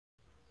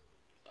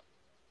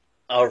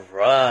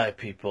Alright,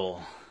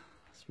 people,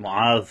 it's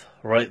Mu'adh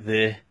right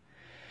there,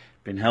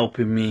 been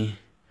helping me.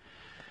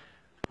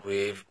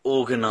 We've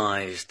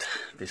organized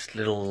this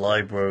little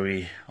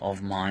library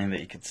of mine that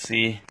you can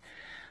see.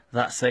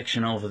 That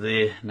section over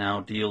there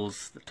now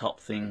deals, the top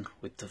thing,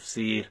 with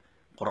tafsir,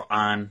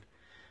 Quran.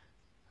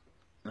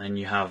 Then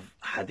you have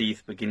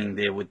hadith beginning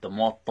there with the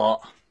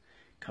Muwatta,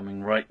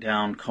 coming right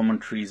down,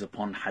 commentaries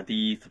upon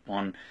hadith,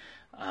 upon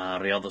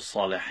Riyadh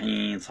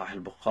al-Salihin, Sahih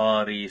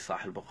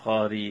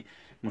al-Bukhari,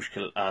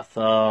 Mushkil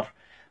al-Athar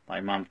by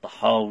Imam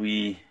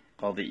Tahawi,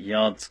 Qadi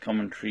Iyad's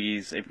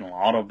commentaries, Ibn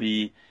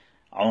al-Arabi,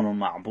 Awn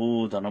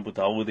al-Ma'bud, and Abu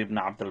Dawud ibn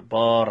Abd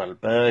al-Bar,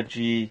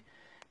 al-Baji,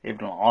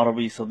 Ibn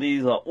al-Arabi. So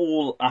these are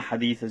all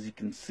ahadith, as you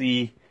can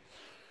see.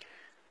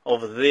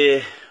 Over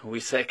there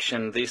we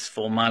section this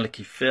for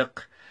Maliki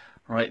fiqh.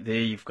 Right there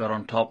you've got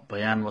on top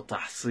Bayan wa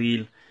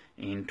Tahsil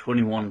in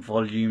 21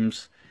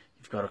 volumes.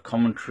 You've got a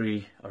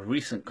commentary, a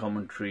recent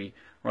commentary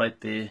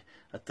right there,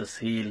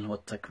 At-Tasheel wa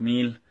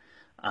Takmeel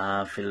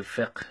fil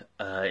Fiqh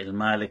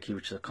al-Maliki,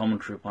 which is a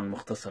commentary upon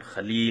Mukhtasar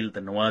Khalil,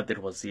 the Nawadir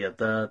wa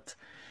Ziyadat.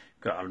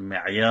 Got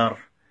al-Mi'yar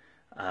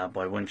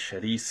by Wan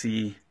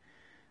Sharisi,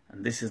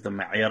 and this is the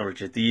Mi'yar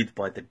al-Jadid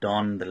by the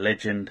Don, the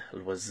legend,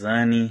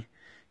 al-Wazani.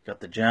 Got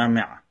the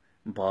Jami'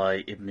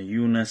 by Ibn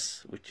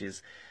Yunus,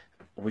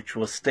 which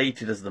was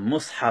stated as the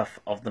Mushaf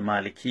of the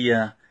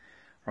Malikiyah,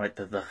 right?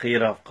 The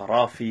Dhakhira of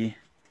Qarafi.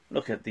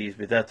 Look at these,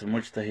 Bidat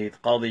al-Mujtahid,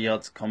 Qadi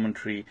Iyad's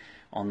commentary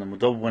on the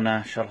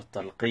Mudawwana, Sharh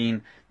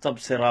al-Talqeen,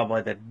 Tabsira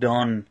by the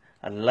Don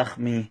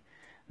al-Lakhmi,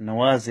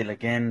 Nawazil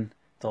again,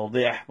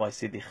 Tawdih by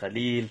Sidi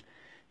Khalil.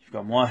 You've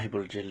got Mawahib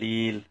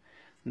al-Jalil.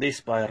 This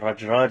by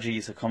Rajraji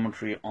is a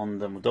commentary on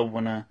the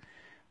Mudawwana,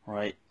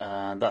 right?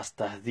 That's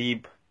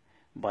Tahdhib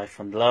by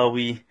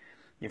Fandlawi.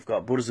 You've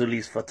got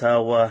Burzuli's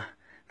Fatawa,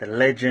 the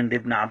legend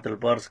Ibn Abd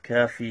al-Bar's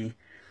Kafi,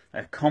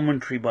 a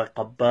commentary by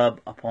Qabbab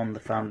upon the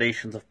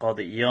foundations of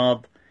Qadi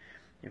Iyad.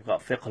 You've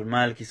got Fiqh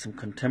al-Maliki, some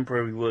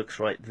contemporary works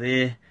right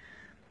there.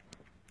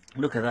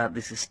 Look at that,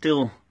 this is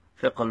still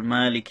Fiqh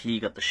al-Maliki. You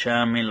got the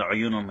Shamil,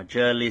 Uyun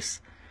al-Majalis.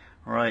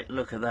 Right,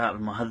 look at that,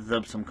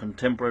 al-Muhadhab, some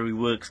contemporary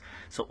works.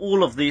 So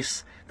all of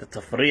this, the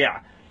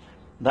Tafri',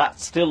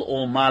 that's still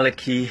all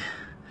Maliki.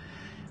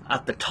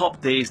 At the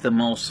top there is the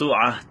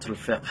Mawsu'ah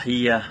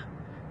al-Fiqhiyya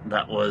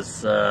that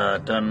was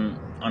done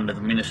under the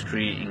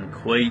ministry in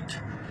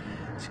Kuwait.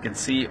 So you can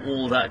see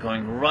all that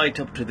going right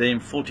up to them,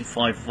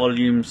 45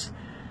 volumes.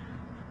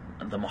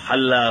 The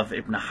Muhalla of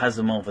Ibn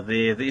Hazm over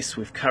there. This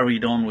we've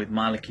carried on with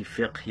Maliki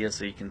fiqh here,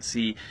 so you can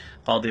see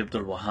Qadi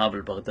Abdul Wahhab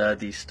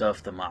al-Baghdadi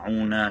stuff, the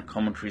Ma'una,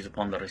 commentaries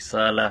upon the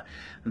Risala,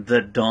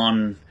 the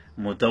Don,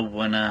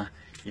 Mudawwana.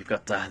 You've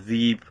got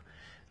Tahdhib,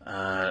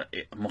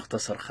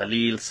 Mukhtasar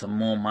Khalil, some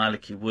more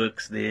Maliki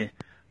works there.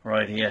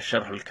 Right here,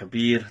 Sharh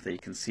al-Kabir that you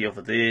can see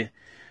over there.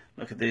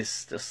 Look at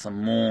this, just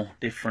some more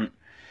different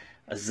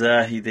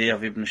Azahi there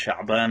of Ibn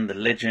Sha'ban, the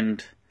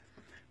legend.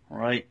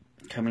 Right,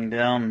 coming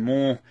down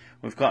more.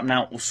 We've got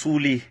now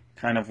Usuli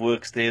kind of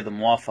works there, the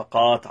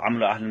Muwafaqat,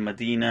 Aml Ahl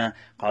al-Madina,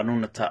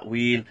 Qanun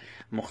al-Ta'wil,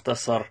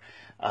 Mukhtasar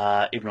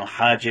Ibn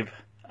al-Hajib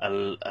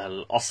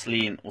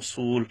al-Asli in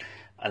Usul,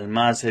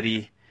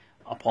 al-Mazari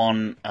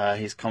upon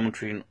his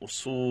commentary in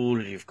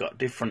Usul. You've got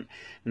different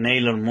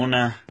Nail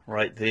al-Muna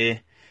right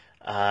there,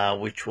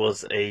 which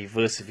was a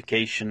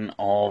versification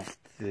of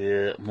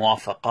the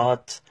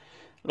Muwafaqat.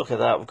 Look at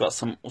that, we've got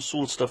some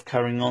Usul stuff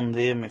carrying on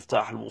there,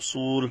 Miftah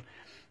al-Usul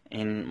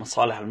in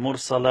Masalih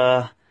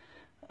al-Mursala.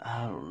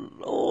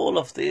 All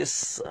of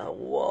this,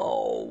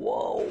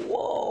 whoa,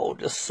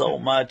 just so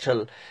much.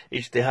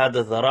 Al-Ijtihad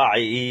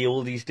al-Dhara'i,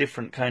 all these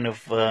different kind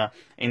of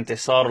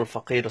Intisar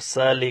al-Faqir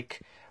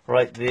al-Salik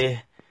right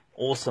there.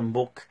 Awesome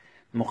book.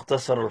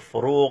 Mukhtasar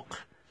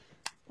al-Furuq.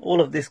 All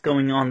of this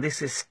going on.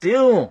 This is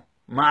still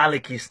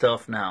Maliki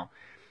stuff now.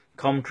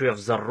 Commentary of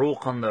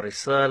Zarruq on the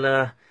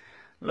Risala.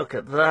 Look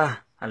at that.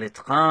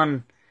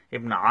 Al-Itqan,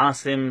 Ibn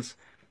Asim's,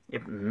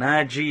 Ibn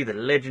Naji, the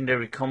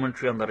legendary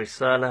commentary on the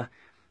Risala.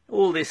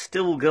 All this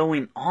still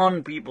going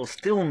on, people.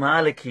 Still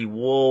Maliki.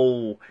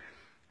 Whoa.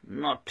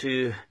 Not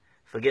to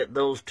forget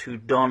those two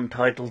Don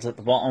titles at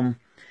the bottom.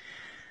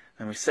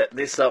 And we set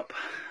this up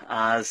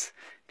as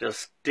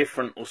just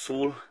different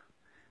usul.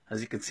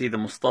 As you can see, the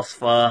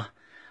Mustasfa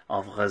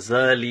of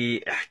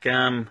Ghazali,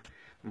 Ihkam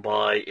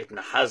by Ibn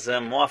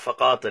Hazm,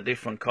 Muwafaqat, a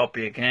different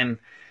copy again.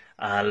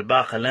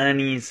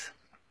 Al-Baqalani's,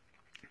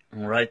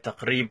 right,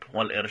 Taqrib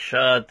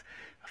wal-Irshad.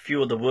 A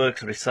few of the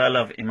works,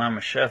 Risala of Imam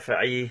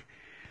al-Shafi'i.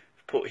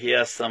 Put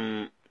here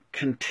some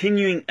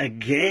continuing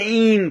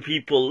again,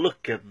 people.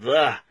 Look at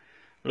that.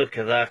 Look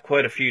at that.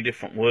 Quite a few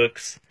different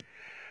works.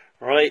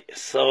 Right,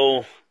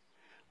 so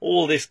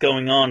all this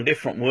going on,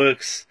 different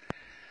works.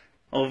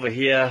 Over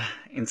here,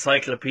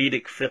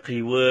 encyclopedic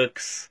fiqhi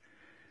works.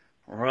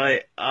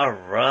 Right,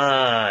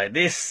 alright.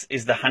 This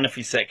is the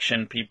Hanafi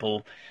section,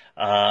 people.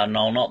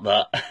 No, not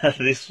that.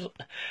 This,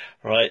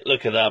 right,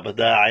 look at that.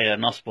 Bada'iyah,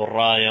 Nasb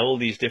al-Raya, all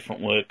these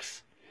different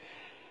works.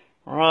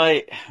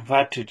 Right, I've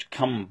had to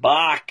come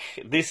back.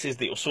 This is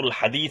the Usul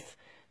al-Hadith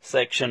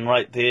section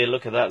right there.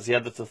 Look at that,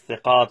 Ziyadat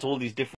al-Thiqat, all these different